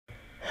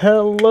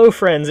Hello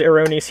friends,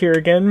 AirOhNeeUs here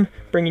again,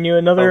 bringing you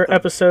another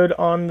episode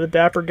on the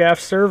Dapper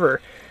Gaffe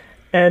server.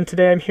 And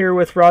today I'm here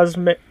with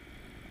Rosmae...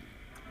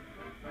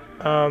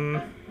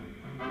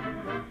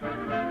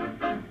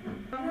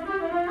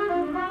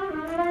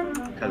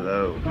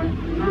 Hello.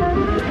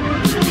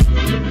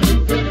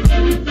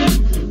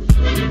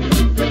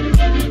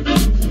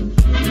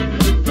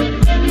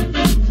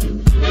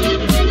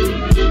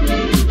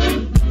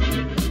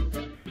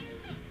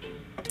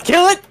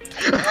 Kill it!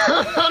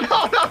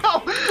 No!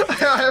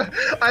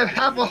 I have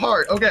half a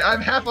heart. Okay, I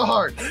have half a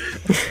heart.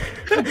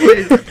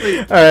 Please.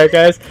 Alright,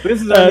 guys.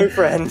 This is our new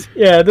friend.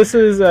 Yeah, this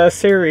is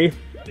Sari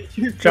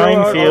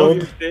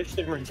Ginefield,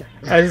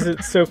 as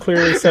it so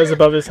clearly says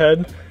above his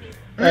head.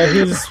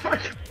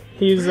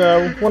 He's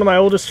one of my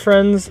oldest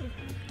friends,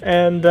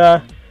 and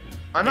I'm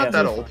not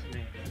that old.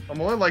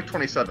 I'm only like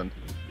 27.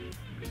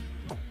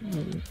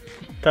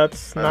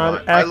 That's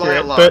not I lie a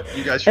accurate. lot. But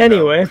You guys should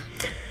anyway,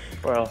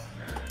 Well,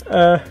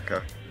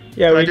 okay.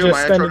 Yeah, Can I we do just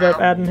my intro ended up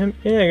now? adding him.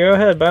 Yeah, go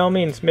ahead, by all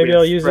means. Maybe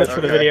I'll use that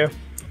for the video.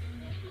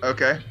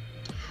 Okay.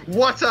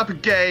 What's up,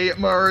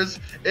 gamers?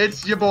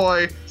 It's your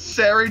boy,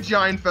 Sari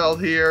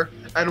Ginefield here,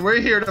 and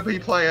we're here to be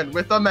playing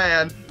with the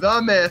man,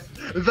 the myth,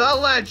 the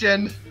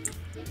legend.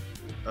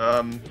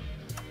 There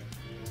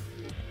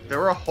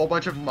were a whole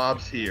bunch of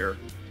mobs here.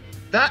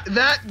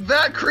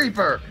 That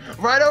creeper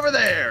right over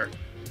there,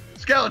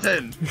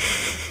 skeleton.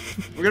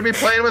 We're gonna be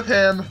playing with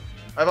him.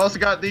 I've also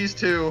got these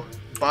two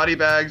body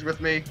bags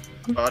with me.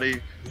 These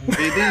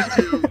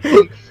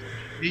two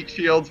meat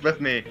shields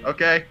with me.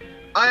 Okay.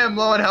 I am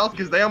low in health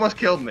because they almost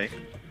killed me.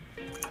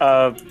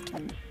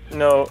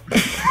 no.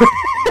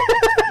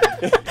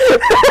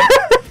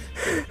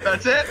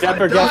 That's it.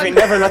 Dapper Gaffe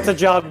never lets a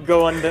job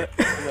go under.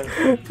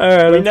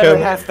 Alright, We never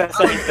okay. have that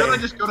I was gonna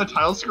anything. just go to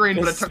title screen,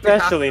 but it took me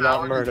half Especially an not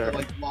hour murder. to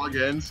like log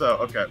in. So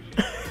okay.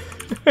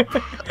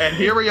 And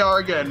here we are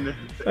again.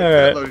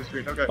 Alright. Loading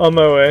screen. Okay. On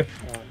my way.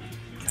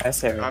 That's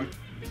Harry.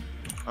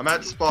 I'm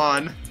at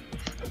spawn.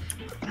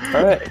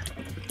 Alright.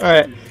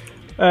 Alright.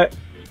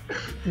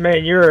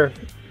 Man, you're...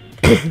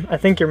 I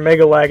think you're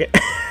mega lagging.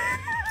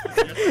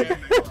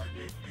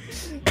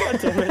 God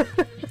damn it.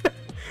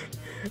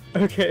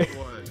 Okay.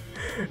 What?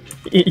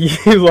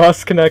 You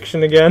lost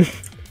connection again.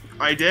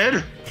 I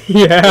did.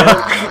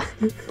 Yeah.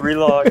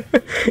 Relog.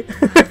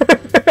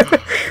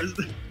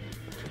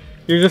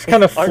 You're just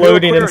kind of Our new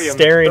floating and aquarium.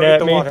 staring Don't eat at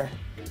the me. water.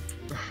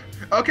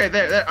 Okay,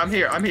 there. I'm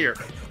here.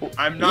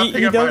 I'm not He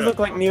picking up does my look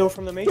like Neo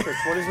from the Matrix.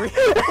 What is real?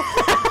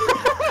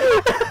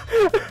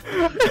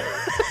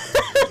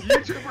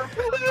 YouTuber,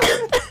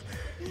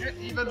 please. Get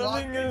even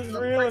Nothing longer. is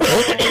real.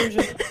 It's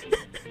illusion.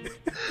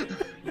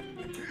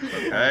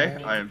 Okay,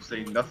 I am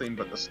seeing nothing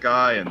but the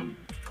sky and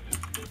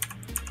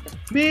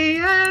me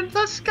and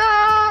the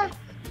sky.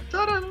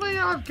 Suddenly,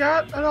 I've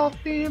got an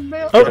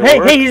all-female. Oh,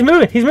 hey, he's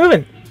moving. He's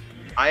moving.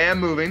 I am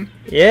moving.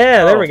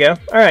 Yeah, there we go.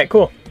 All right,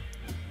 cool.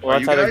 Well, Are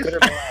that's you either guys? good or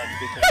bad.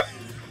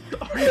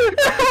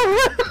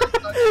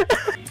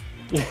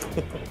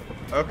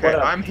 Okay, What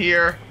up? I'm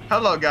here.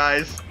 Hello,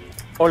 guys.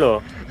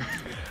 Hello.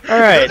 All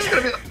right. This is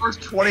gonna be the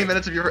first 20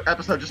 minutes of your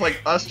episode, just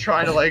like us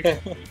trying to like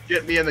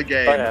get me in the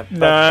game.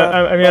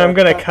 Nah, I mean, I'm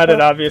gonna cut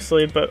it,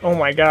 obviously, but oh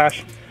my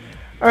gosh.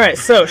 Alright,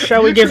 so,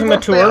 shall we give him a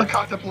YouTuber fail tour?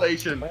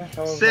 Contemplation.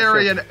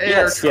 Sari and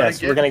Air.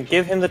 Yes, we're gonna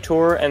give him the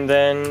tour, and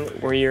then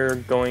we're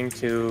going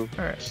to.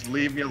 Alright. Just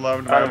leave me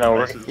alone. I don't know.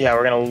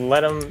 We're gonna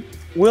let him.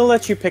 We'll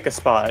let you pick a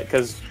spot,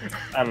 because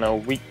I don't know.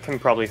 We can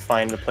probably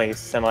find a place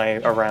semi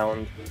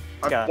around.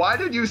 Why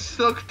did you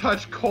silk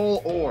touch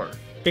coal ore?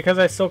 Because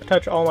I silk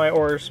touch all my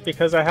ores,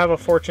 because I have a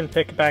fortune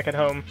pick back at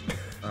home.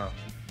 Oh.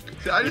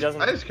 See, I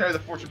just carry the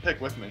fortune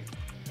pick with me.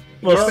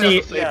 Well,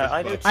 see, Yeah,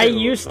 I do too. I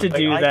used to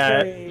do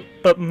that,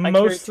 but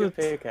most of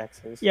the...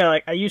 pickaxes. Yeah,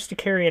 like, I used to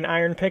carry an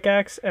iron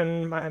pickaxe,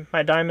 and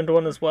my diamond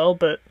one as well,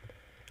 but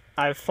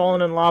I've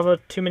fallen in lava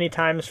too many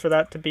times for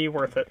that to be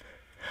worth it.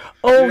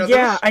 Oh, You know,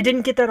 yeah, I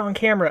didn't get that on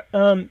camera.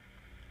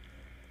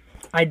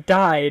 I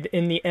died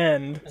in the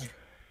end,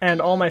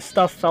 and all my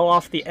stuff fell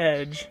off the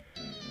edge.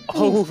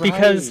 Oh, right.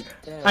 Because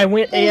Damn. I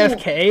went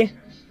AFK,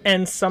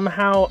 and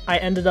somehow I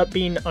ended up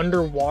being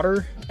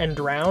underwater and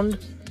drowned,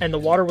 and the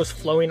water was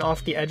flowing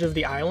off the edge of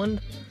the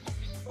island.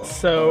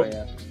 So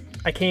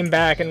I came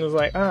back and was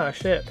like, ah,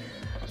 shit.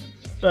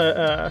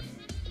 But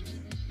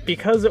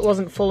because it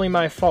wasn't fully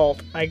my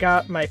fault, I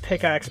got my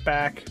pickaxe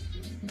back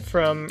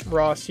from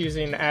Ross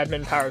using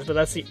admin powers, but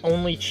that's the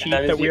only cheat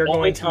that we are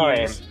going to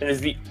use. That is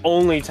the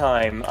only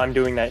time I'm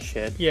doing that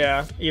shit.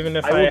 Yeah, even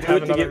if I will I do have it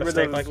to another get rid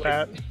mistake of, like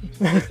that.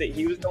 that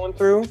he was going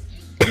through,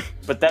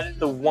 but that is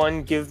the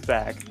one give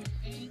back,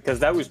 because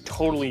that was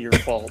totally your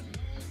fault,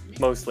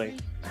 mostly.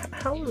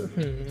 How?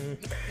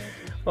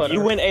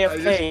 You went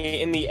AFK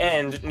in the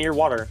end near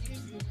water.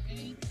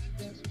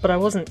 But I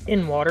wasn't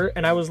in water,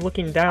 and I was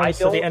looking down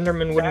so the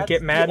Enderman wouldn't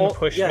get mad and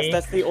push me. Yes,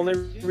 that's the only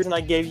reason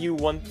I gave you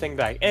one thing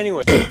back.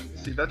 Anyway.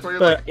 See, that's why you're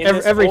But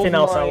like, everything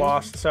else I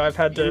lost, so I've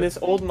had to... In this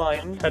old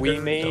mine, we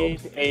made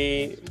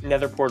a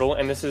nether portal,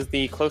 and this is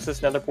the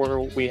closest nether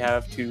portal we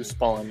have to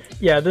spawn.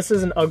 Yeah, this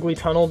is an ugly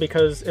tunnel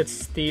because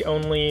it's the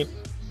only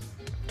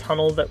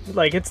tunnel that,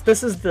 like,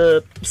 this is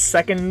the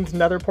second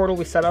nether portal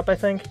we set up, I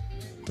think.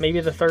 Maybe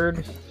the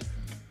third.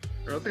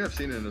 I don't think I've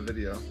seen it in a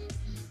video.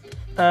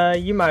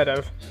 You might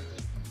have.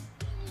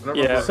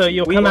 Yeah. So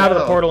you'll come out of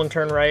the portal and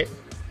turn right.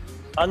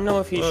 I don't know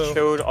if he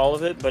showed all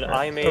of it, but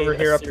I made over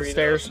here a up the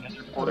stairs.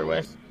 Other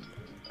way.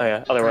 Oh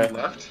yeah, other way.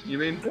 Left, you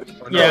mean?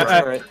 Oh, no, Yeah,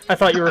 right. I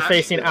thought you were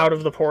facing out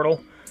of the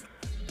portal.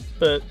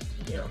 But,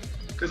 you know.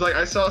 Because, like,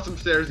 I saw some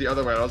stairs the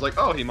other way, and I was like,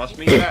 oh, he must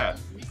mean that.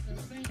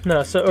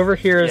 No, so over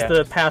here is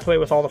the pathway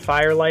with all the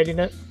fire lighting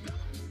it.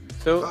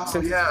 So, Oh,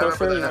 since yeah, I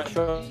it's remember you that.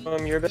 want to show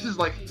him your bit? This is,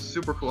 like,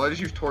 super cool. I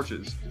just use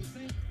torches.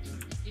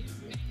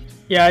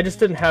 Yeah, I just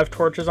didn't have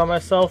torches on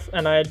myself,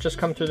 and I had just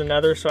come through the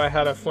nether, so I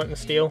had a flint and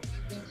steel.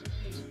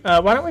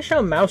 Why don't we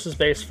show Mouse's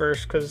base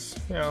first, because,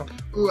 you know...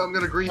 Ooh, I'm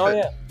gonna grief Oh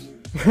it.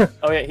 yeah.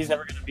 Oh yeah, he's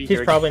never gonna be here.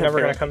 He's probably again.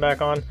 never going to come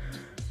back on.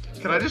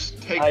 Can I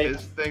just take his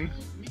thing?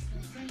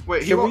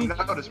 Wait, he Should won't we-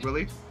 notice, will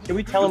he? Can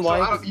we tell him So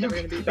why? I don't- he's you- never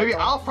gonna be back maybe on?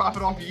 I'll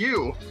profit off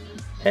you.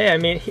 Hey, I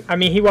mean,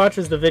 he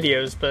watches the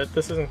videos, but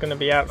this isn't going to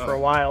be out for a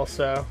while,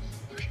 so...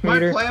 My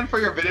Meter. plan for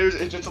your videos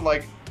is just to,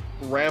 like,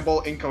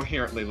 ramble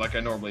incoherently like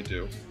I normally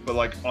do, but,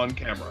 like, on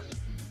camera.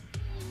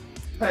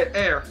 Hey,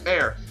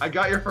 Air, I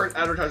got your first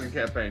advertising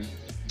campaign.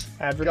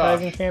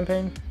 Advertising Gosh.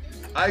 campaign?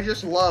 I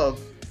just love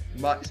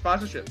my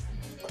sponsorship.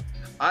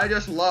 I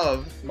just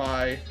love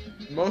my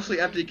mostly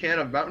empty can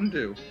of Mountain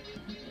Dew.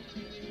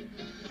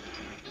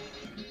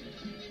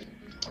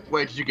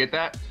 Wait, did you get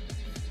that?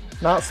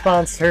 Not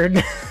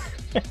sponsored.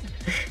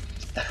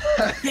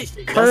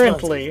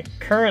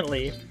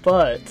 currently,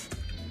 but...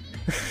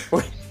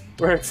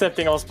 We're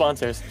accepting all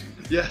sponsors.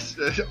 Yes,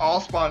 all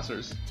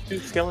sponsors. 2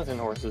 skeleton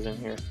horses in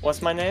here.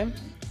 What's my name?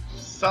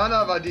 Son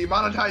of a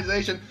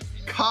demonetization.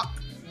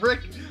 Rick.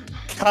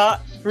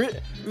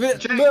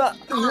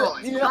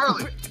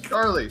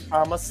 Charlie.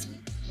 Thomas.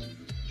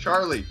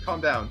 Charlie,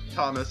 calm down.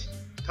 Thomas,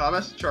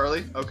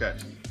 Charlie. Okay,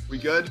 we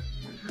good?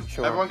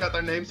 Sure. Everyone got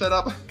their name set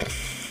up.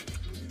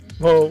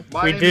 Well,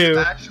 My we name do. is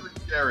actually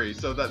Gary,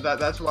 so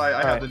that's why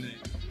I have the name.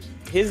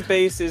 His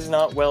base is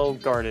not well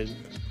guarded.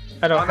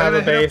 I don't have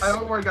a base. I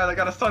don't worry, guys. I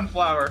got a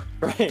sunflower.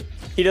 Right.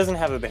 He doesn't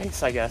have a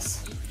base, I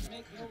guess.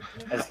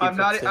 As he I'm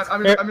not. puts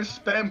it. I'm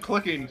just spam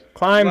clicking.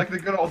 Climb. Like the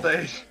good old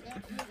days.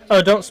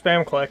 Oh, don't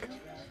spam click.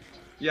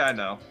 Yeah, I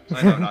know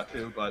not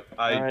to, but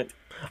I. Alright.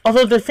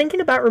 Although they're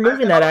thinking about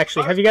removing that,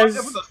 actually. Have you guys...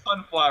 It was a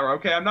sunflower,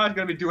 okay? I'm not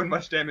gonna be doing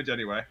much damage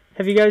anyway.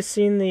 Have you guys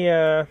seen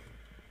the,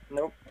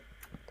 Nope.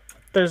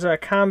 There's a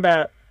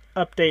combat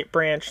update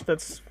branch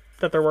that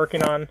they're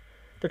working on.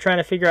 They're trying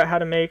to figure out how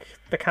to make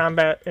the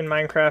combat in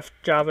Minecraft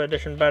Java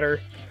Edition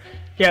better.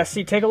 Yeah,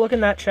 see, take a look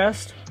in that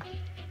chest.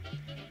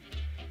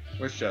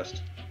 Which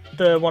chest?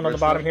 The one on the Which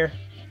bottom one? here.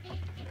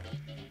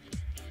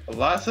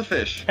 Lots of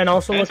fish. And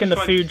also And look in the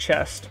some food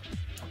chest.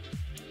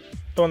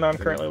 The one that I'm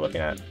currently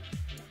looking at.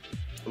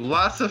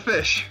 Lots of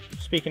fish.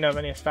 Speaking of,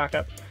 I need to stock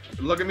up.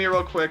 Look at me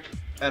real quick,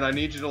 and I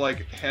need you to,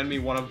 like, hand me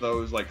one of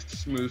those, like,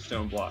 smooth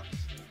stone blocks.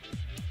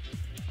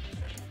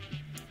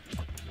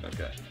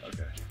 Okay.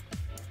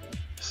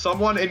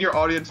 Someone in your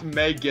audience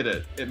may get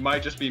it. It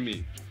might just be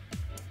me.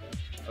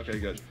 Okay,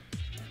 good.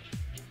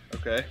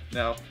 Okay,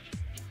 now,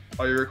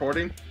 are you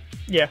recording?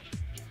 Yeah.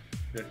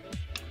 Good.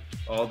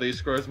 All these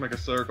squares make a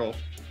circle.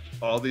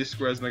 All these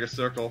squares make a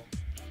circle.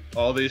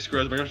 All these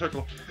squares make a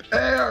circle.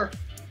 Air!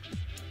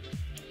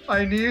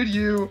 I need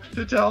you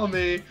to tell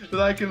me that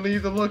I can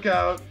leave the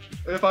lookout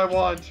if I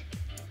want.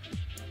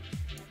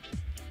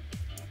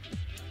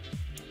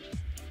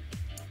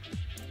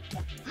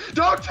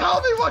 Don't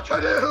tell me what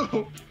to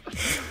do!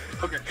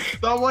 Okay,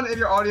 someone in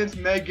your audience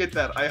may get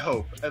that, I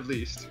hope, at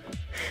least.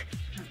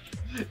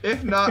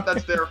 If not,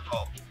 that's their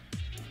fault.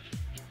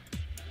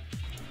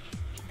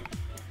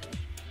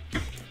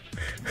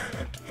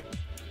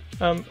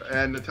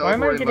 And the Why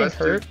am I teleporting getting less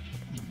too. hurt?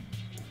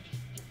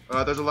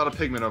 There's a lot of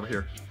pigment over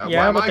here. Why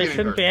Yeah, am but I they getting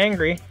shouldn't hurt? be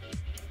angry.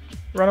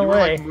 Run You were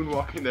away. like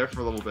moonwalking there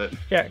for a little bit.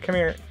 Yeah, come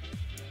here.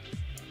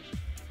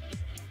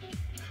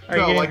 Are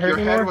No, you getting like hurt your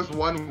anymore? head was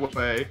one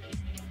way.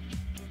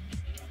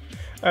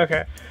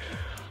 Okay.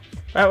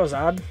 That was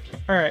odd.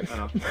 Alright. I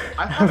don't know.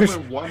 I thought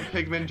when one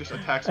pigment just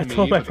attacks I me,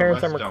 told my but the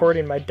parents rest I'm don't.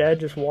 recording. My dad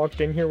just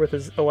walked in here with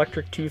his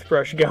electric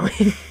toothbrush going.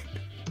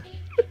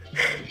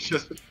 It's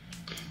just.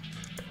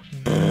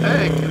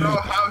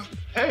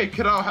 Hey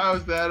kiddo,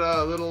 how's that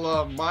little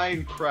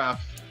Minecraft?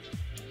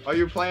 Are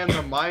you playing the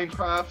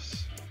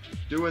Minecrafts?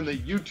 Doing the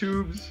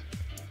YouTubes?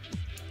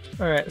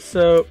 Alright,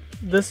 so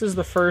this is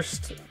the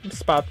first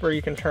spot where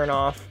you can turn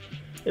off.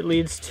 It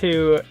leads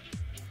to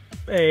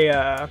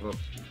a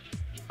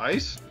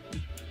Ice?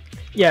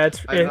 yeah,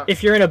 I'm not-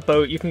 if you're in a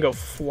boat, you can go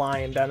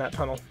flying down that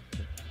tunnel.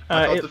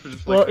 I thought It, this was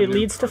just, well, like, a it new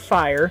leads to part.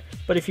 fire,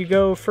 but if you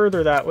go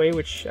further that way,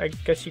 which I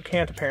guess you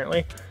can't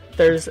apparently,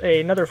 there's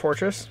another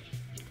fortress.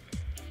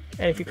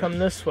 And if you come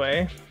this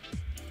way,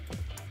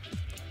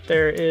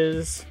 there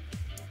is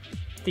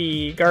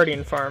the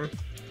Guardian Farm.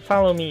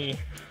 Follow me.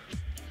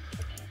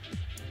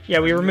 Yeah,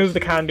 we removed the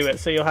conduit,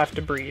 so you'll have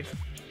to breathe.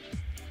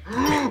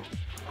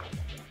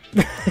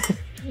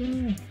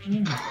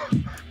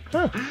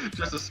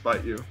 Just to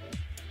spite you.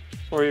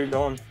 Where are you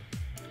going?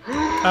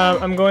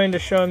 I'm going to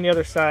show him the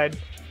other side.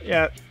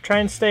 Yeah, try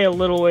and stay a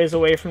little ways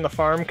away from the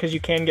farm because you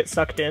can get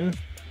sucked in.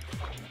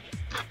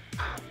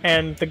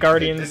 And the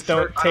guardians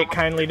don't take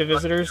kindly to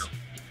visitors.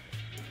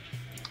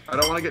 I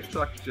don't want to get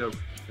sucked, joke.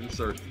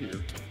 Insert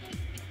here.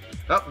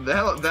 Oh, the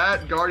hell,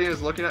 that guardian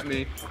is looking at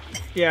me.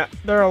 Yeah,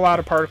 there are a lot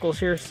of particles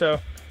here, so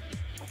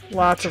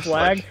lots of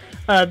lag.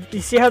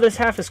 You see how this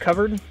half is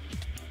covered?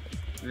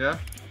 Yeah.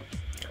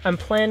 I'm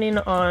planning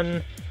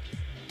on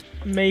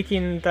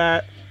making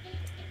that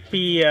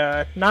be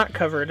not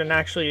covered and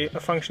actually a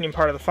functioning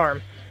part of the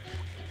farm.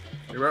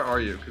 Where are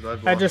you?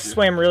 Because I just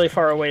swam really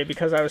far away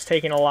because I was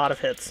taking a lot of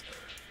hits.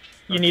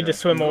 You need to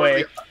swim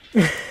away.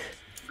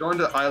 Going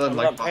to the island I'm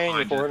like not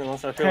paying for it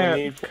unless I feel the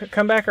need.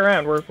 Come back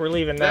around. We're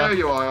leaving now. There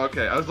you are.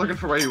 Okay, I was looking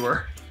for where you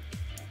were.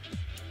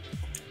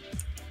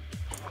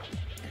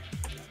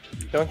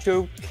 Don't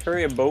you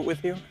carry a boat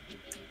with you?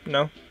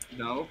 No.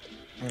 No.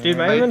 Dude,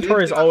 my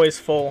inventory is always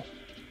full.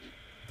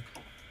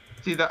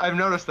 See that I've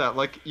noticed that.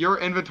 Like your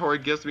inventory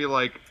gives me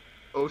like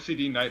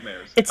OCD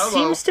nightmares. It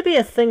seems to be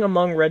a thing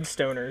among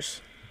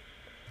redstoners.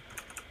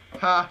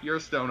 Ha! You're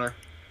a stoner.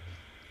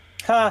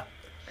 Ha!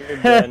 You're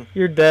dead.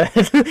 You're dead.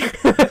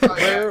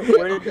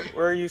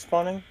 Where are you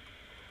spawning?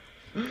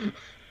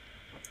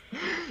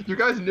 You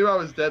guys knew I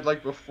was dead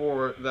like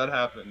before that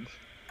happened.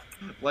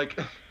 Like,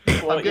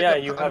 Well, I'm yeah,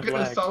 getting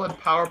a solid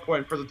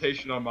PowerPoint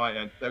presentation on my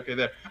end. Okay,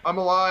 there. I'm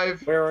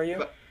alive. Where are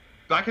you?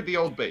 Back at the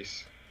old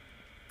base.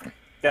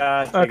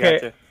 Gotcha,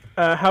 Okay.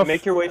 gotcha. How?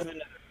 Make your way to the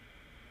nether.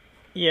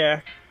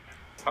 Yeah.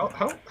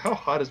 How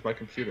hot is my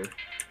computer?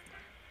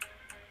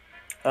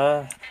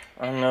 I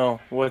don't know.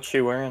 What's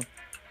she wearing?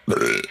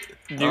 Do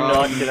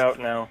not get out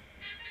now.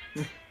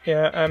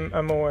 Yeah,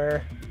 I'm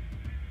aware.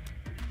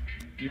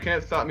 You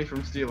can't stop me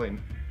from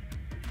stealing.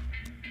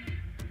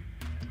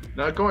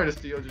 Not going to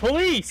steal. Just...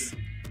 Police!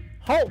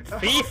 Halt,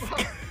 thief!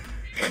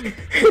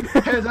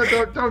 Hands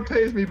up! Don't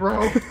tase me,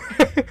 bro.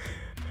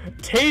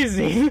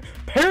 Tasing?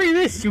 Parry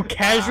this, you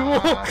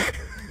casual!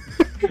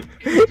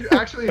 You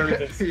actually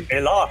hit me.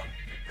 Hey, law.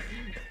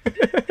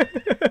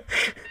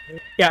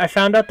 Yeah, I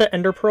found out that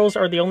ender pearls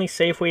are the only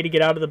safe way to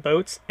get out of the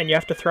boats, and you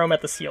have to throw them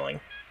at the ceiling.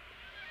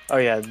 Oh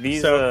yeah,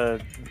 these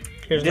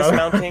Here's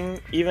dismounting,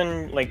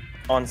 even like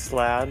on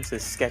slabs,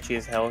 is sketchy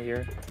as hell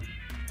here.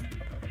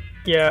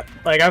 Yeah,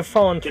 like I've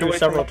fallen Get through away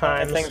several from my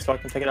times. thing so I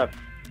can pick it up.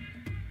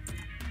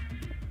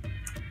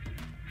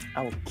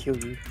 I will kill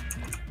you.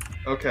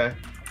 Okay.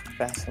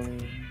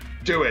 Vaseline.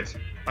 Do it.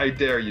 I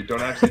dare you.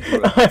 Don't actually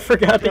do it. I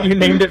forgot that you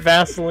named it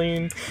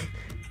Vaseline.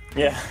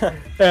 Yeah,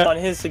 on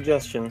his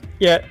suggestion.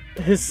 Yeah,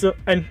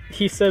 and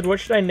he said, "What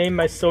should I name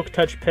my Silk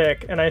Touch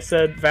pick?" And I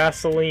said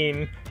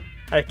Vaseline.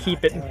 I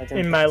keep it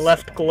in my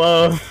left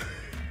glove.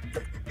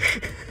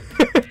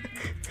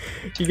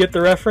 You get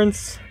the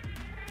reference?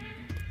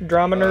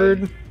 Drama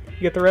nerd? You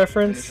get the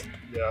reference?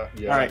 Yeah.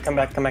 Alright, come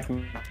back.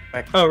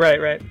 Oh,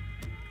 right.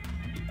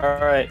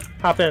 Alright.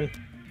 Hop in.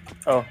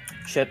 Oh,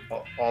 shit.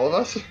 All of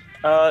us?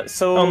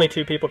 So... Only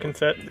 2 people can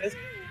fit.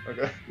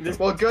 Okay.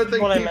 Well, good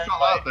thing you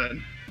fell out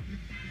then.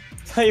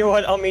 Tell you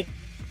what, I'll meet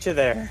you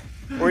there.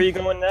 Where are you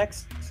going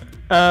next?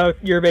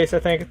 Your base, I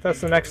think.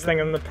 That's the next thing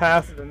in the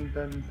path.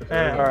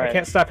 I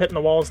can't stop hitting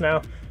the walls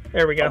now.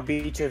 There we go. I'll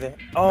beat you there.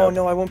 Oh,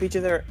 no, I won't beat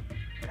you there.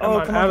 Come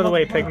on, out of the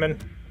way, Pigman.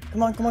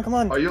 Come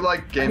on. Are you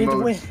like game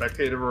mode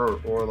spectator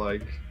or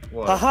like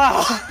what?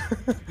 Haha!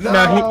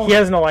 No, he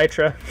has an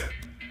elytra.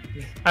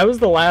 I was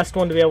the last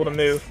one to be able to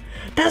move.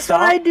 That's what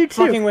I do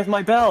too. Fucking with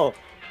my bell.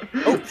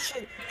 Oh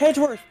shit,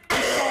 Hedgeworth.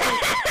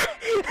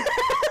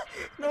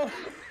 No,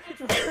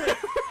 Hedgeworth.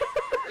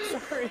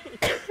 Sorry.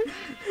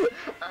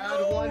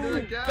 Add one to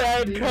the gap.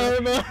 Bad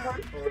karma.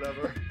 Or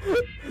whatever.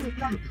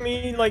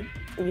 Me like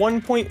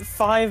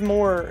 1.5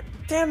 more.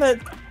 Damn it.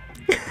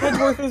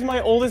 Hedgeworth is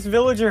my oldest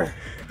villager.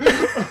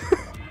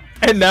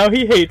 And now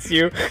he hates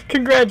you.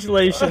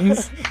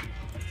 Congratulations.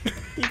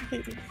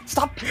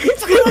 Stop.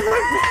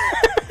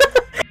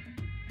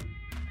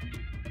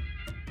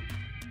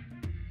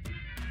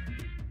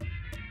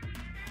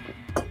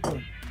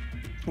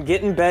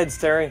 Get in bed,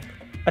 Stary.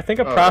 I think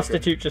a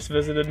prostitute just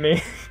visited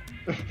me.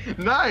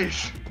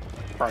 Nice.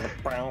 I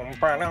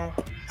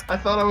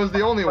thought I was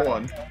the only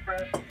one.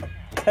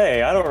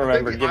 Hey, I don't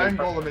remember giving Iron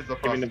Golem is a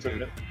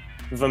prostitute.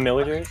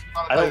 Villagers?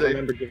 I don't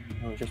remember giving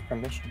villagers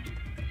permission.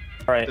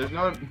 Alright. There's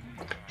no...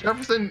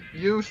 Jefferson,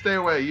 you stay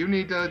away. You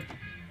need to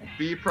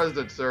be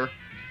president, sir.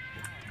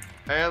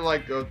 And,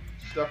 like, go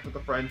stuff with the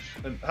French.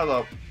 And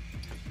hello.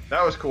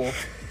 That was cool.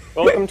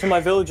 Welcome to my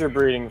villager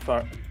breeding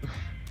farm.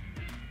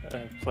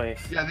 Place.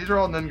 Yeah, these are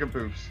all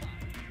nincompoops.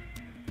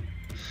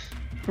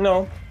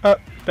 No. Oh,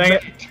 dang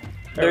it.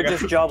 They're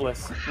just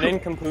jobless.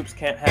 Nincompoops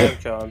can't have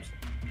jobs.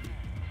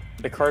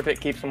 The carpet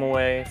keeps them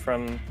away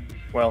from,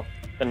 well,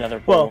 the nether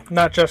portal. Well,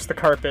 not just the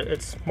carpet.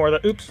 It's more the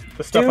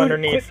the stuff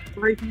underneath.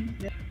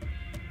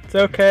 It's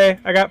okay.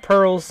 I got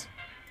pearls.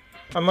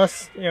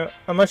 Unless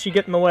you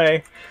get in the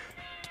way.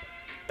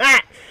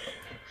 Ah!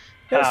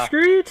 Yeah,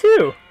 screw you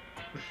too.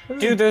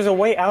 Dude, there's a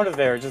way out of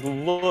there. Just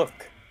look.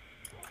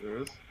 There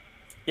is?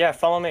 Yeah,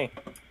 follow me.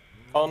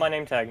 Follow my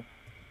name tag.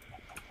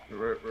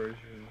 Where is your...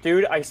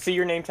 Dude, I see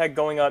your name tag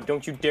going up.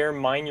 Don't you dare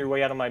mine your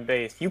way out of my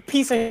base. You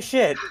piece of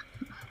shit.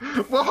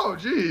 Whoa,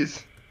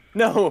 jeez.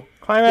 No.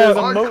 Climb There's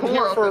out. a moat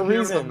here Hardcore for a up in here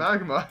with the reason.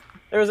 magma.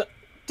 There's a...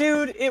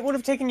 Dude, it would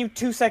have taken you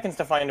 2 seconds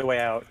to find a way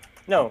out.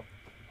 No.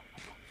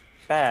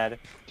 Bad.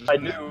 I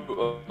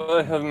do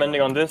have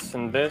mending on this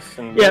and this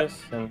and Yeah.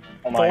 this and...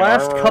 The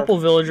last couple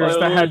villagers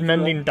that had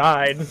mending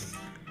died.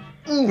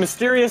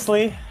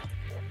 Mysteriously.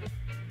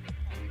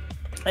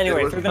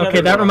 Anyway, through the Okay,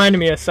 nether that door. reminded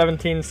me of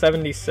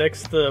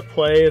 1776, the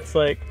play. It's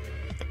like,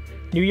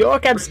 New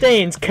York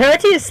abstains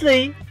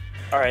courteously.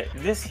 Alright,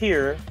 this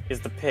here is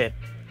the pit.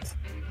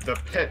 The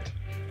pit.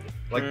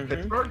 Like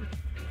Pittsburgh?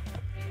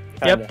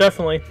 Kinda. Yep,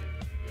 definitely.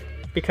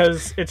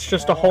 Because it's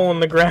just a hole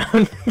in the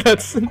ground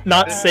that's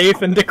not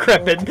safe and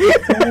decrepit.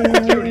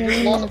 Dude,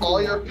 you lost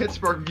all your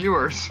Pittsburgh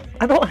viewers.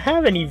 I don't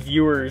have any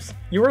viewers.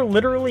 You are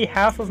literally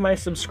half of my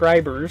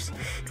subscribers.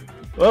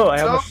 Whoa,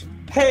 I almost...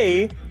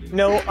 Hey,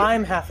 no,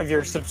 I'm half of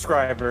your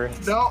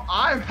subscribers. No,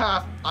 I'm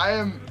half. I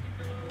am.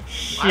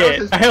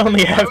 Shit, I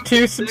only have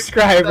 2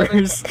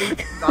 subscribers.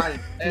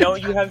 No,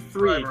 you have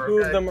 3. 2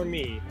 of them are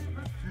me.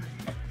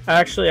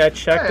 Actually, I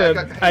checked. Hey, I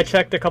got- I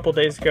checked a couple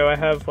days ago. I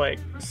have like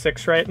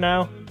 6 right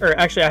now, or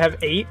actually, I have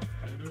 8.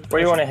 Where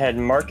do you want to head,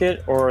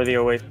 Market or the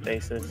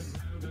Oasis?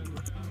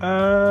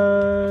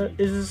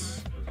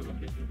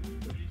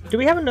 Do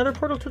we have another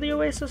portal to the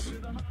Oasis?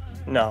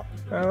 No.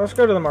 Let's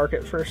go to the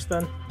market first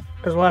then,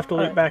 because we'll have to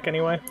loop Alright. back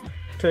anyway.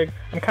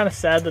 I'm kind of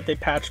sad that they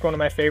patched one of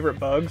my favorite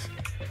bugs.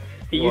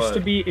 It used to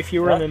What? be if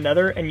you were in the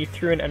Nether and you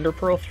threw an Ender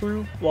Pearl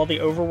through while the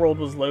overworld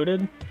was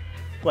loaded,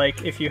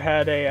 like if you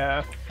had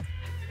a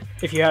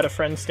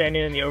friend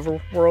standing in the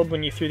overworld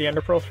when you threw the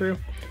Ender Pearl through,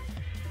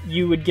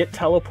 you would get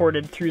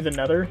teleported through the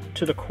Nether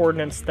to the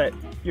coordinates that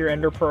your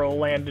Ender Pearl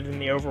landed in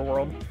the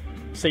overworld.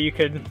 So you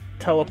could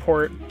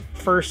teleport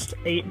first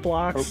 8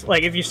 blocks.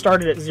 Like if you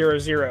started at 0,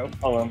 0,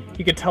 Hold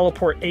you could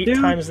teleport 8 Dude,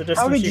 times the distance.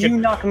 how did you could...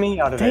 knock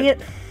me out of Dang it?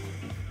 it!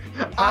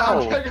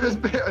 I'm taking this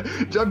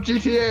jump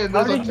GTA and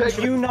How this. I'm did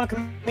taking. you knock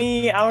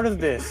me out of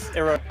this? I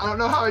don't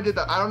know how I did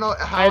that. I don't know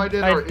how I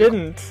did. I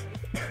didn't.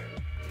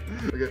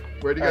 Okay,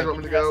 where do you guys want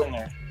me to go?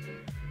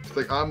 It's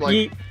like I'm like.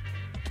 Yeet.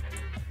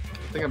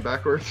 I think I'm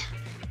backwards.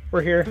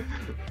 We're here.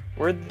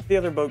 Where'd the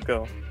other boat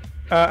go?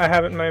 I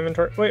have it in my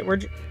inventory. Wait,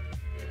 where'd you...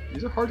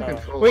 These are hard to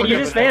control. Wait, you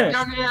Okay, just but-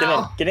 vanished. Get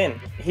in, get in.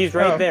 He's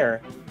right Oh.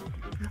 there.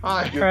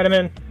 Hi. Alright, I'm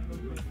in.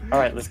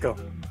 Alright, let's go.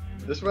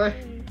 This way?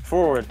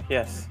 Forward,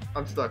 yes.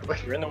 I'm stuck.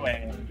 Like, You're in the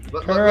way.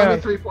 let around.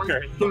 me 3 points.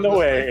 You're in the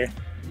way.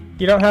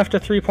 You don't have to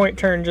 3-point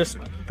turn, just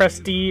press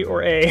D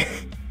or A.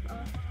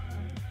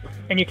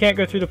 And you can't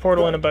go through the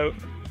portal in a boat.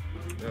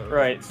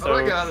 Right, How so do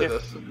I get out of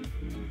this?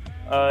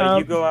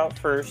 you go out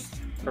first,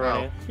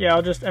 right? Yeah,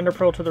 I'll just Ender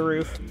Pearl to the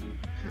roof.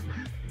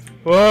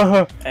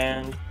 Whoa!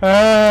 And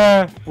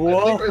Ah! I think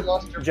whoa, we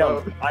lost your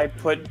jump. boat. I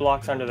put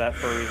blocks under that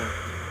for a reason.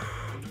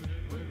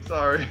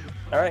 Sorry.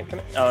 Alright, come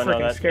in. Oh no, Freaking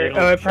that's scary.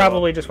 Oh, it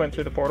probably just went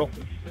through the portal.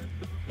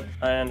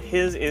 And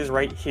his is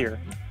right here.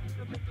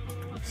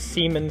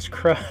 Seaman's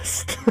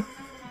crust.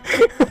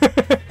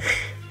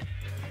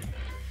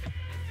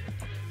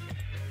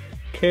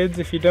 Kids,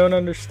 if you don't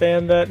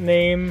understand that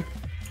name,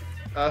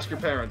 Ask your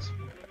parents.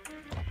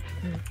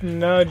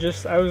 no,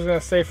 just, I was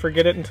gonna say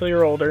forget it until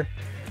you're older.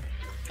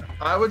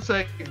 I would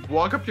say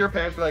walk up to your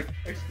parents, be like,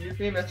 "Excuse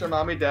me, Mr.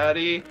 Mommy,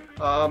 Daddy,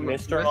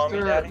 Mr. Mommy,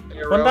 Daddy?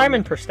 1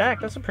 diamond per stack,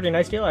 that's a pretty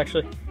nice deal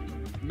actually.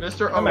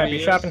 Mr. I might be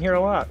AirOhNeeUs, shopping here a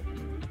lot.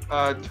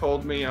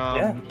 told me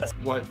Yeah.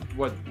 what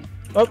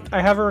Oh,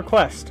 I have a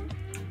request.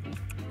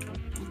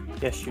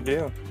 Yes, you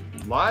do.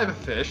 live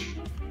fish.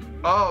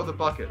 Oh, the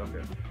bucket.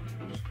 Okay.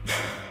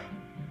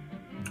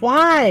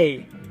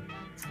 Why?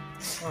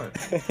 Alright.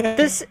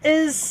 This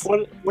is...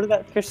 What did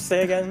that fish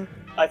say again?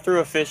 I threw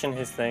a fish in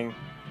his thing.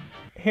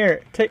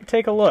 Here,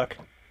 take a look.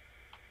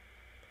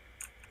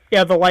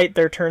 Yeah, the light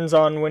there turns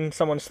on when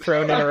someone's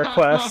thrown in a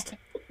request.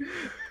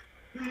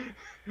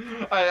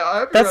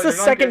 I That's the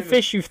second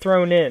fish you've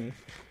thrown in.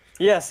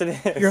 Yes, it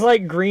is. You're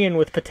like green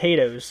with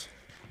potatoes.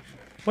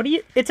 What do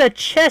you... It's a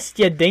chest,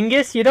 you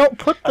dingus! You don't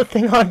put the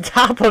thing on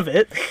top of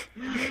it.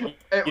 You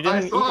I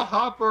didn't saw eat a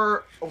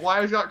hopper.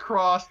 Wires got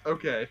crossed.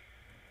 Okay.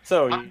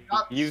 So I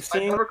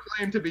never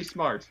claimed to be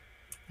smart.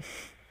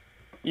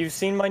 you've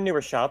seen my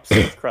newer shops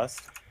with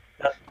crust.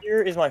 Now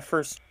here is my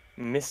first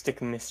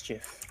Mystic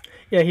Mischief.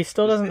 Yeah, he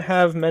still doesn't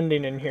have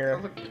mending in here.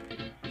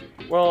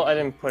 Well, I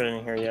didn't put it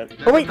in here yet.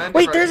 Oh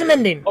wait, there's a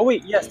mending! Oh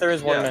wait, yes, there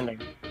is one Yeah.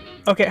 mending.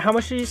 Okay, how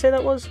much did you say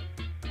that was?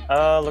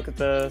 Look at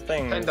the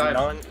thing. 10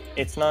 diamonds.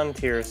 It's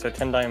non-tier, so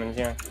 10 diamonds,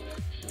 yeah.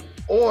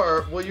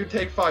 Or will you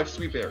take 5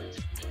 sweet berries?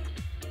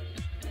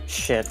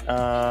 Shit,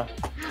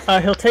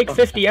 He'll take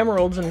 50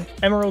 emeralds, and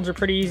emeralds are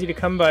pretty easy to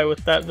come by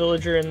with that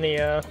villager in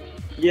the,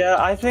 yeah,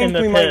 I think in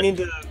the we pit. might need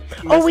to...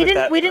 Oh, mess we with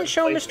that didn't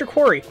show place. Mr.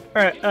 Quarry.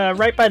 Alright,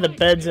 right by the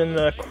beds in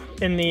the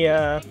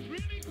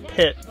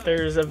pit,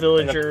 there's a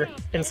villager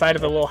inside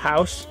of a little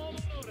house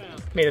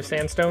made of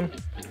sandstone.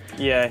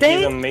 Yeah, Dang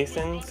he's a it.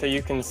 mason, so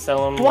you can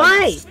sell him. Why?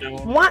 Like, stone.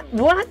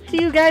 What do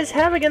you guys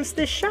have against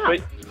this shop?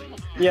 But,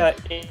 yeah,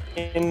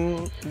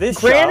 in this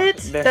Granted,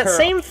 shop, that there-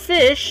 same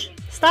fish.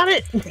 Stop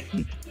it.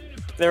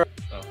 They're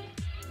Oh.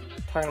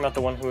 talking about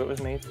the one who it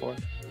was made for.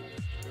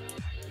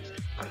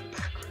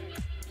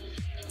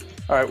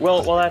 Alright,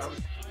 well, that's...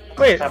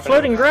 Wait, happening.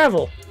 floating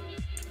gravel.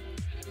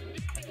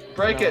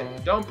 Break No.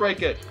 it! Don't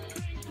break it!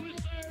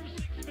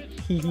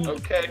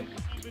 Okay.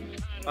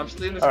 I'm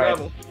stealing this Alright.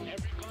 gravel.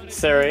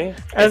 Sari,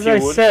 As if I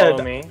you would said-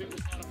 follow me.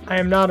 I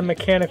am not a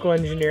mechanical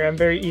engineer. I'm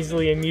very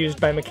easily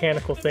amused by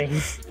mechanical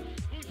things.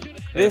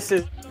 This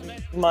is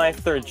my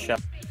third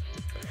shop.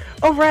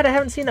 Oh, right, I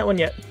haven't seen that one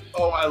yet.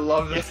 Oh, I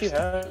love this. Yes, you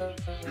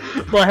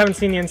have. Well, I haven't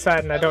seen the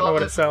inside, and I don't know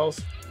what it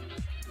sells.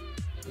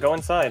 Go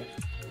inside.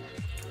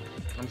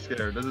 I'm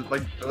scared. Is it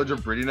like villager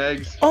breeding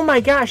eggs? Oh my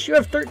gosh, you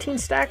have 13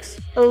 stacks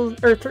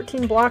of, or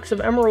 13 blocks of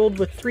emerald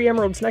with 3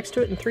 emeralds next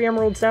to it and 3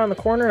 emeralds down in the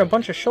corner and a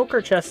bunch of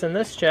shulker chests in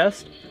this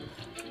chest.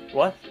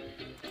 What?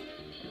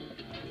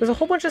 There's a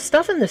whole bunch of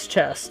stuff in this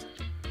chest.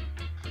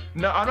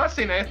 No, I'm not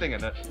seeing anything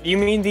in it. You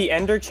mean the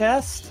ender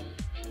chest?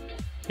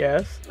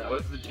 Yes. That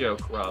was the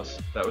joke, Ross.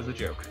 That was the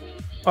joke.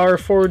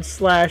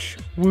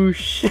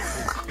 R//whoosh.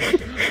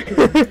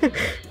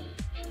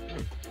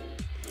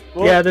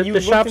 Well, Yeah, the you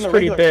looked shop's in the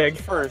pretty regular big.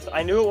 shop First,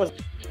 I knew it was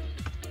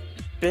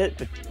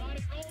bit.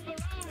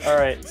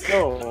 Alright,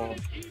 so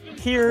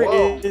here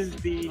Whoa. is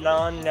the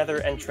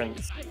non-nether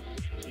entrance.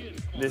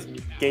 This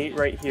gate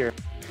right here.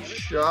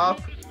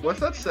 Shop? What's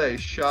that say?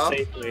 Shop?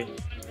 Safely.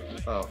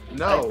 Oh,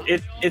 no.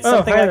 It's Oh,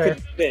 something hi I there.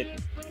 could fit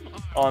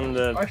on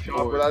the I shop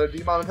board. without a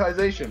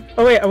demonetization.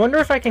 Oh wait, I wonder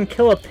if I can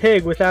kill a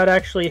pig without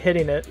actually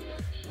hitting it.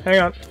 Hang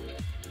on.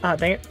 Ah,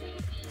 dang it.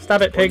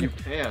 Stop it, Well, you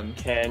pig. can.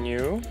 Can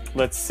you?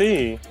 Let's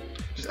see.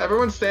 Just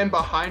everyone stand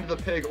behind the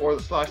pig or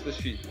slash the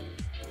sheep.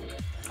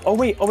 Oh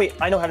wait,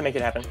 I know how to make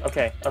it happen.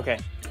 Okay.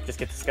 Just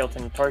get the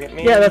skeleton to target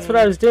me. Yeah, that's what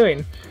I was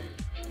doing.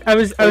 I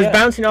was yeah.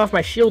 bouncing off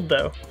my shield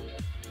though.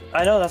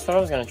 I know, that's what I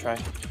was gonna try.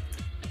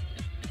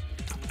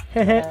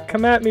 Heh,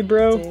 come at me,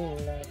 bro.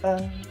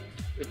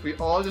 If we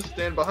all just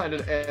stand behind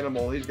an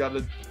animal, he's got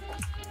to.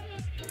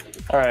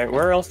 Alright,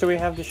 where else do we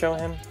have to show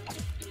him?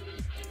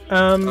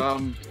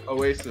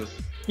 Oasis.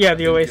 Yeah,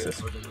 the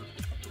Oasis.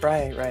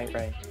 Right.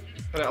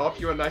 Can I offer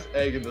you a nice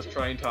egg in this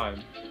trying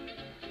time?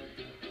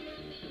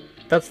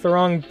 That's the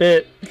wrong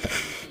bit.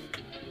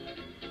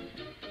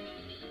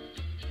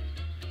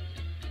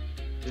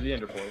 To the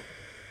ender portal.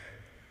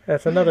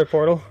 That's another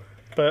portal.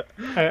 But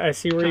I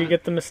see where you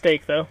get the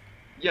mistake, though.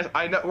 Yes,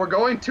 I know. We're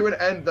going to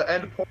the end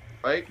portal,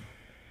 right?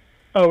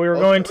 Oh, we were Oh,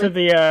 going to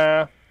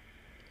the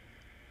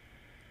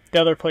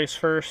other place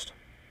first.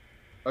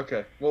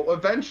 Okay. Well,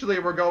 eventually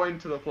we're going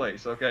to the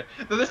place. Okay.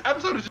 So this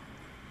episode is just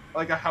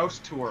like a house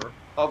tour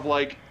of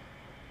like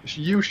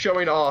you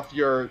showing off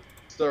your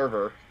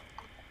server,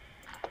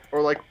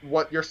 or like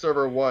what your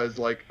server was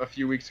like a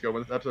few weeks ago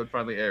when this episode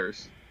finally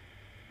airs.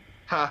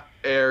 Ha!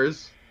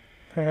 Airs.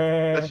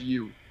 That's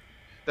you.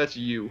 That's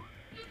you.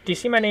 Do you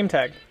see my name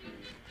tag?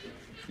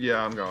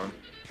 Yeah, I'm going.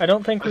 I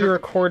don't think we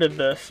recorded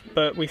this,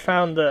 but we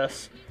found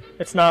this.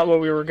 It's not what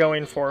we were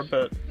going for,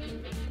 but...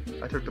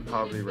 I took the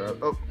poverty route.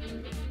 Oh.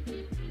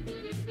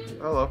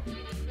 Hello.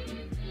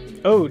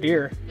 Oh,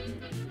 dear.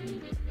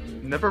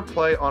 Never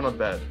play on a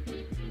bed.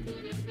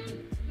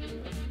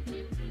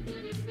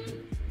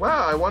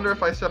 Wow, I wonder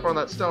if I step on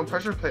that stone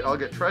pressure plate, I'll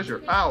get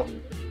treasure. Ow!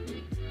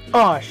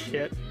 Aw,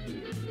 shit.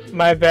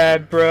 My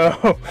bad, bro.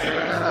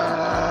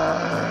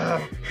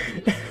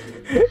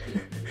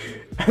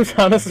 I was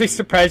honestly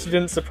surprised you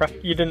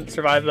didn't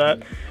survive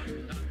that.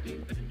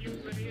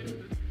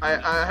 I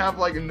have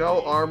like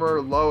no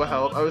armor, low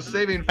health. I was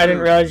saving food. I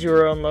didn't realize you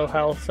were on low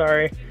health,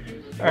 sorry.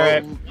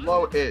 Alright.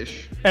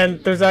 Low-ish.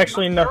 And there's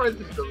actually no...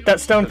 That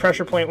stone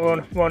pressure point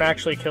won't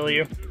actually kill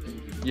you.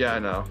 Yeah, I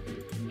know.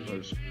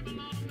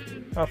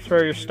 I'll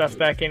throw your stuff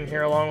back in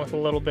here along with a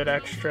little bit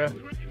extra.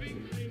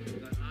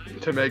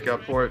 To make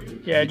up for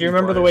it. Yeah, do you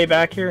remember the way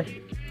back here?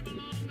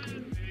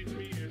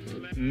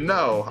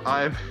 No,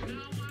 I'm...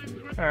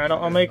 Alright,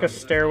 I'll make a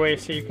stairway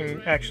so you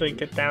can actually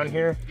get down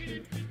here.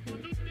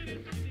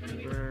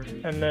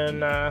 And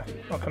then, I'll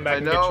come back I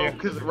and know, get you.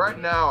 because right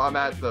now I'm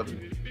at the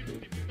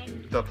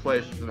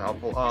place that's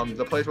helpful.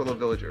 The place with the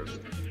villagers.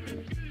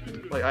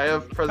 Like, I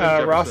have President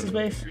Jefferson. Ross's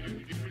base?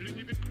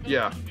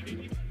 Yeah.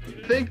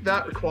 I think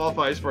that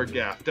qualifies for a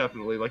gaff,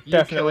 definitely. Like, you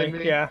Definitely,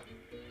 killing me? yeah.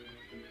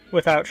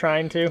 Without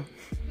trying to.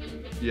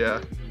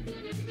 Yeah.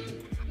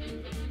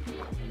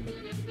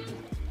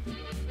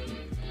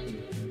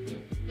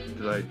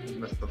 Did I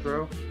miss the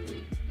throw?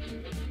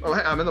 Oh,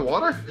 hey, I'm in the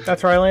water?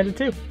 That's where I landed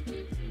too.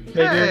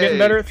 Maybe you're getting Hey!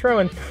 better at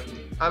throwing.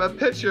 I'm a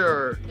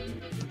pitcher!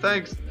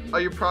 Thanks. Are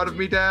you proud of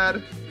me,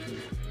 Dad?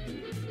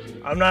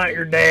 I'm not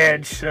your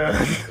dad,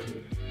 son.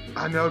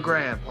 I'm no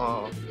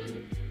grandpa.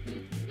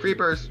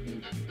 Creepers.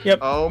 Yep.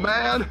 Oh,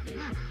 man!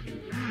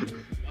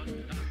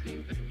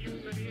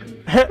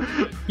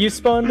 You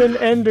spawned an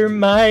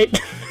endermite.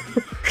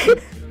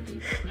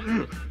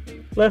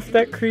 Left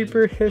that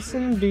creeper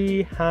hissing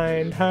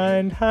behind,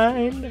 hind.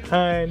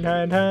 How do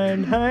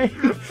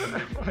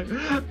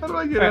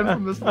I get in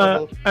from this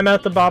level? I'm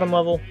at the bottom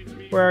level.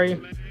 Where are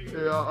you?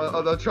 Yeah,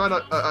 I'm trying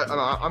to...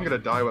 I'm gonna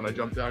die when I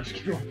jump down.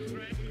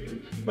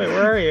 Wait,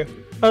 where are you?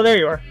 Oh, there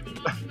you are.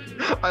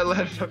 I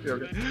landed up here.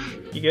 Okay.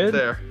 You good?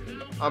 There.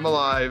 I'm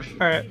alive.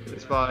 Alright.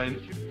 It's fine.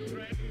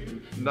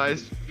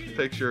 Nice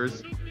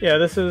pictures. Yeah,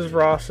 this is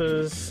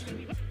Ross's,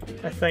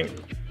 I think,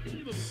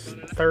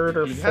 third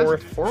or He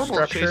fourth has horrible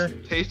structure.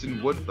 taste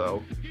in wood,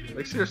 though.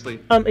 Like, seriously.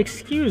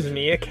 Excuse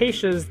me,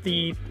 acacia is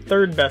the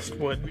third best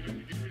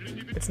wood.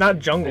 It's not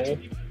jungle.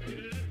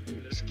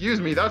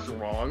 Excuse me, that's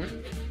wrong.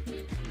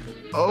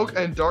 Oak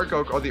and dark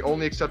oak are the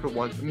only accepted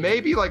ones.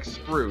 Maybe, like,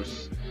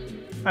 spruce.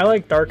 I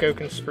like dark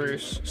oak and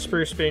spruce.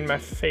 Spruce being my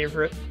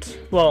favorite.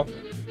 Well,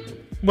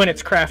 when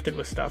it's crafted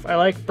with stuff. I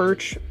like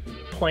birch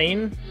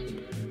plain,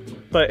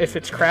 but if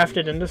it's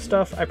crafted into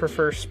stuff, I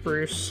prefer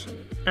spruce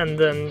and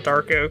then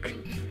dark oak.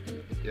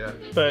 Yeah.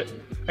 But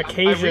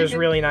acacia is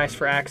really nice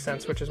for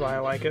accents, which is why I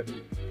like it.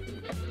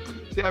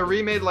 See, I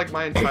remade like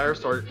my entire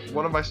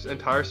one of my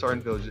entire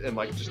starting villages in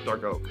like just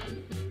dark oak.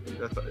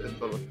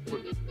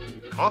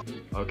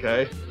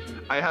 Okay.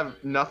 I have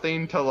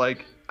nothing to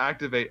like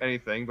activate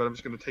anything, but I'm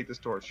just gonna take this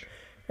torch.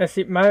 I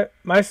see.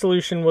 My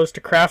solution was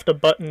to craft a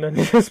button and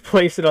just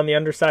place it on the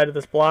underside of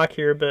this block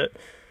here, but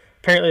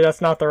apparently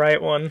that's not the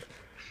right one.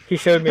 He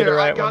showed me the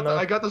right one though.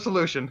 I got the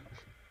solution.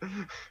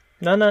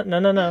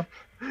 No.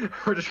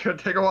 We're just gonna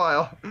take a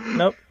while.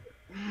 Nope.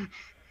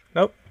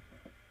 No.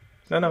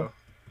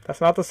 That's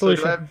not the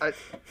solution. So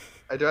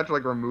I do have to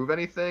like remove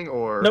anything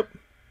or? Nope.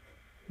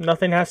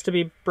 Nothing has to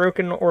be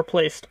broken or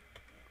placed.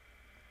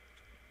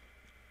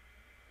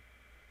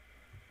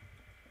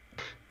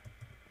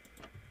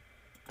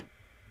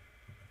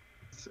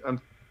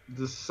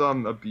 There's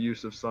some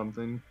abuse of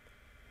something.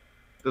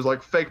 There's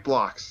like fake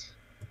blocks.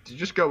 Did you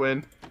just go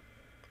in?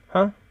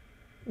 Huh?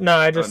 No,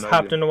 I just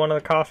hopped into one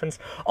of the coffins.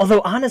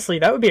 Although honestly,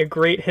 that would be a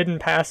great hidden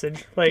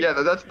passage. Like, yeah,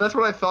 that's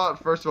what I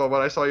thought first of all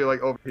when I saw you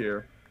like over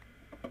here.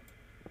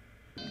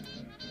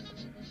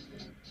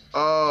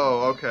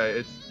 Oh, okay.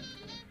 It's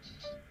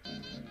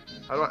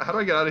how do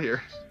I get out of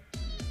here?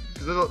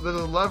 Because there's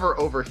a lever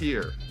over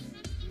here.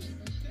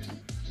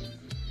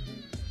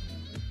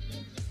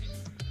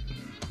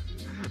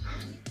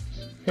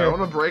 Here. I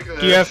want to break this.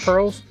 Do you have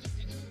pearls?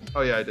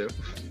 Oh yeah, I do.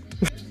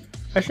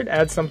 I should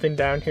add something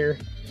down here.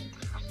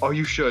 Oh,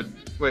 you should.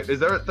 Wait,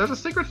 there's a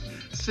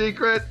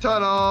secret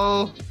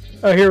tunnel.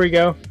 Oh, here we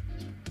go.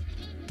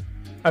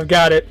 I've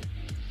got it.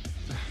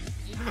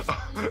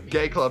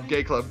 Gay club.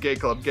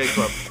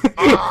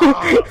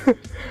 Ah!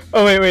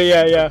 Oh wait,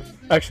 yeah.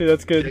 Actually,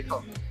 that's good.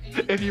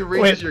 If you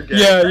reach this, you're gay.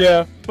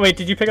 Yeah. Wait,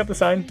 did you pick up the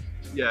sign?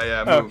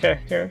 Yeah. Oh, okay,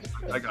 here.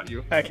 I got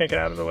you. I can't get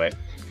out of the way.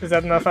 Is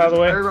that enough out of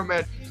the way? Very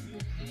romantic.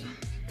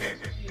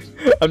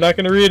 I'm not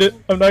gonna read it.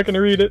 I'm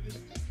gonna read it.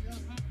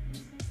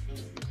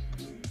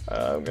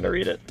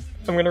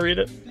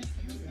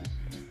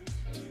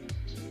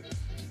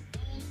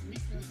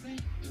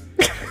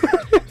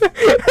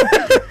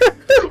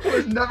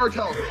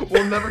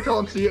 We'll never tell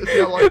him. See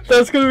how long.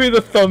 That's gonna be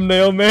the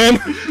thumbnail, man.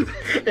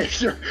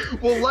 Sure.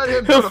 We'll let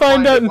him. He'll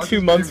find out in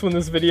 2 months when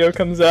this video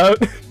comes out.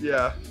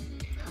 Yeah.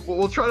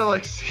 We'll try to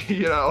like see,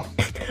 you know.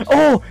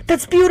 Oh,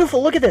 that's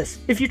beautiful. Look at this.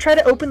 If you try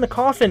to open the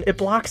coffin, it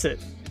blocks it.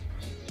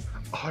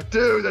 Oh,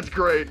 dude, that's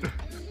great.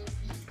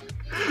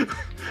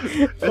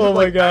 Oh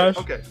my gosh.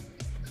 Okay.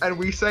 And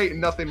we say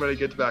nothing when he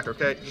gets back,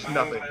 okay? Just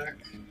nothing.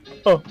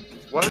 Oh.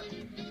 What?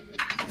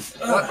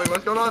 What? Wait,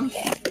 what's going on?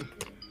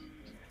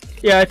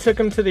 Yeah, I took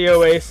him to the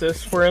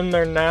Oasis. We're in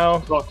there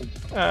now. Welcome.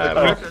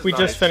 We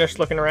just finished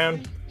looking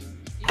around.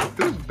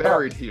 Who's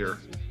buried here?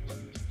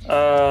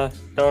 Don't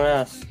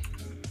ask.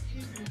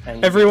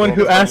 And everyone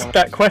who asked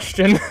that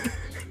question.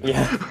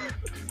 Yeah.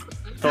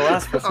 The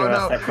last person who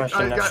asked that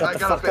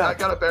question. I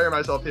gotta bury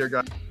myself here,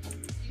 guys.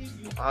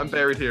 I'm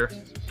buried here.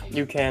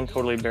 You can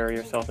totally bury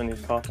yourself in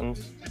these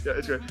coffins. Yeah,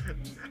 it's good.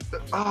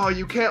 Oh,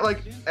 you can't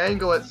like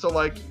angle it so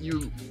like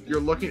you're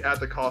looking at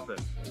the coffin.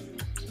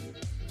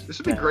 This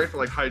would be great for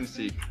like hide and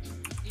seek.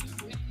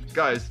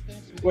 Guys.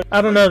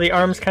 I don't know, the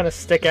arms kind of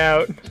stick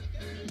out.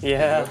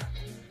 Yeah.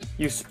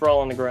 You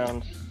sprawl on the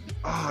ground.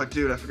 Oh,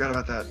 dude, I forgot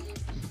about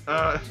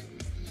that.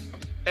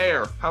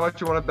 Air, how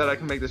much you want to bet I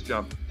can make this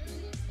jump?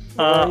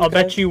 I'll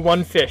bet you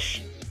 1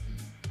 fish.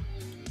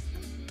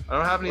 I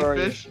don't have any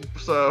fish,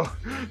 so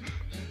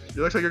it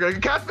looks like you're gonna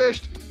get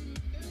catfished.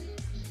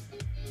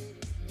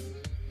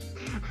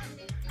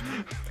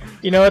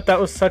 You know what? That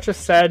was such a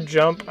sad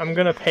jump. I'm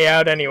gonna pay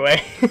out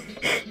anyway.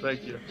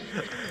 Thank you.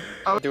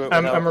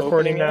 I'm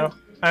recording now.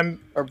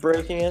 Or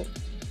breaking it.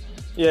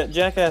 Yeah,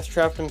 Jackass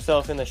trapped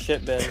himself in the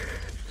shit bin.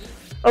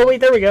 Oh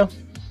wait, there we go.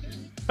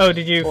 Oh,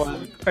 did you?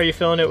 Are you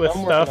filling it with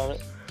stuff? On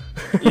it.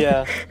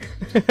 Yeah.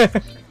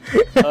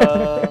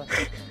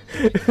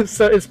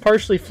 So it's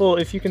partially full.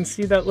 If you can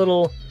see that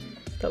little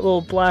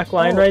black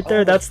line right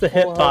there, that's the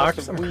hit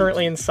box. I'm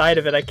currently inside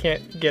of it. I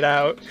can't get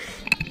out.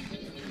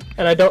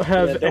 And I don't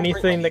have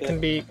anything that can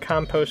be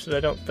composted, I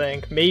don't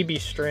think. Maybe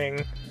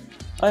string.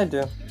 I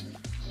do.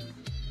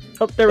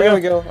 Oh, there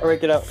we go.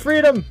 Alright, get out.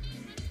 Freedom!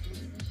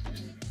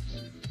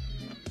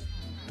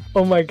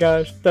 Oh my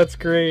gosh, that's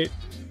great.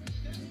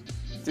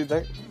 Dude,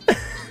 that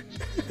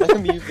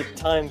can be used to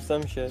time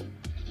some shit.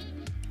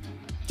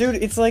 Dude,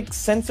 it's like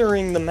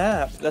censoring the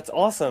map. That's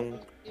awesome.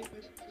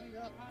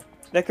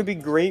 That could be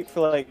great for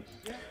like.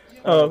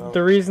 Oh,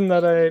 the reason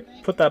that I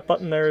put that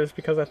button there is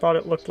because I thought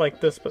it looked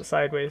like this, but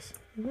sideways.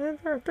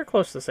 They're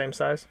close to the same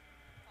size.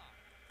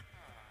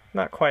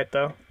 Not quite,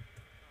 though.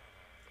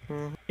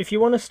 If you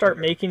want to start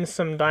making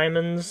some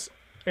diamonds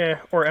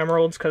or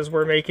emeralds, because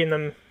we're making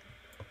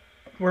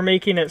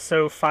it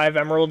so 5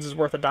 emeralds is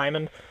worth a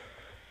diamond.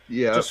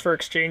 Yeah. Just for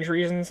exchange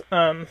reasons.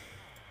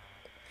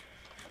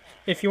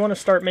 If you want to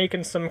start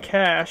making some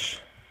cash,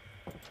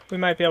 we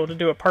might be able to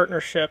do a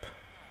partnership,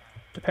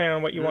 depending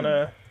on what you want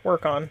to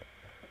work on.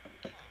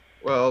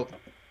 Well,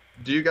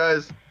 do you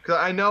guys? Cause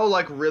I know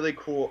like really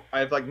cool.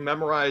 I've like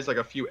memorized like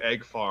a few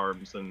egg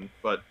farms,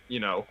 but you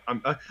know,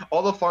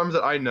 all the farms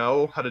that I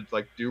know how to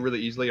like do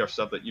really easily are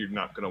stuff that you're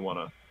not gonna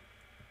wanna,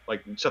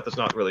 like stuff that's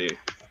not really.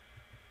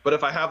 But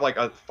if I have like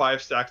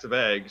 5 stacks of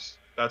eggs,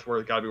 that's where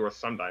it's gotta be worth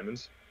some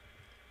diamonds.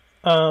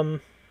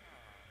 Follow.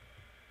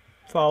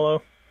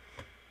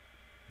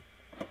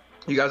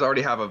 You guys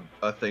already have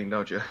a thing,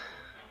 don't you?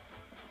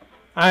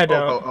 I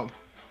don't. Oh.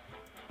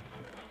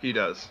 He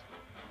does.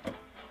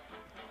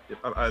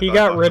 He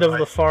got rid of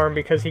the farm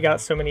because he got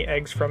so many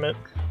eggs from it.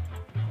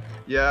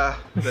 Yeah,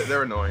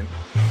 they're annoying.